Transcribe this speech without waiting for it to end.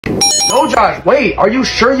No, Josh, wait. Are you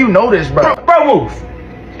sure you noticed, bro? Bro, move.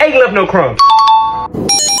 Ain't left no crumbs.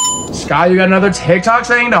 Sky, you got another TikTok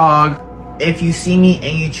saying dog. If you see me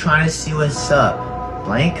and you trying to see what's up,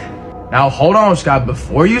 blank. Now hold on, Scott.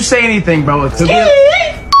 Before you say anything, bro, it could be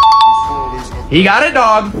He got it,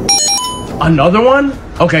 dog. Another one?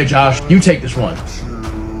 Okay, Josh, you take this one.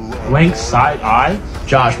 Blank side eye.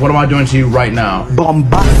 Josh, what am I doing to you right now?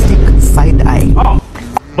 Bombastic side eye. Oh,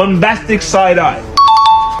 bombastic side eye.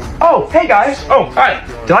 Oh, hey guys. Oh, alright.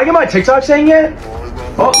 Did I get my TikTok saying yet?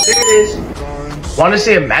 Oh, there it is. Want to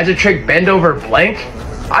see a magic trick bend over blank?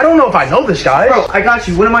 I don't know if I know this, guys. Bro, I got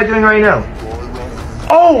you. What am I doing right now?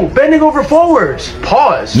 Oh, bending over forwards.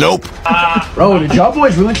 Pause. Nope. Bro, did y'all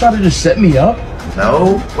boys really try to just set me up?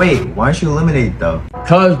 No. Wait, why aren't you eliminated though?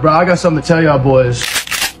 Cause, bro, I got something to tell y'all boys.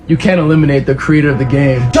 You can't eliminate the creator of the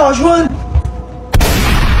game. Josh, run!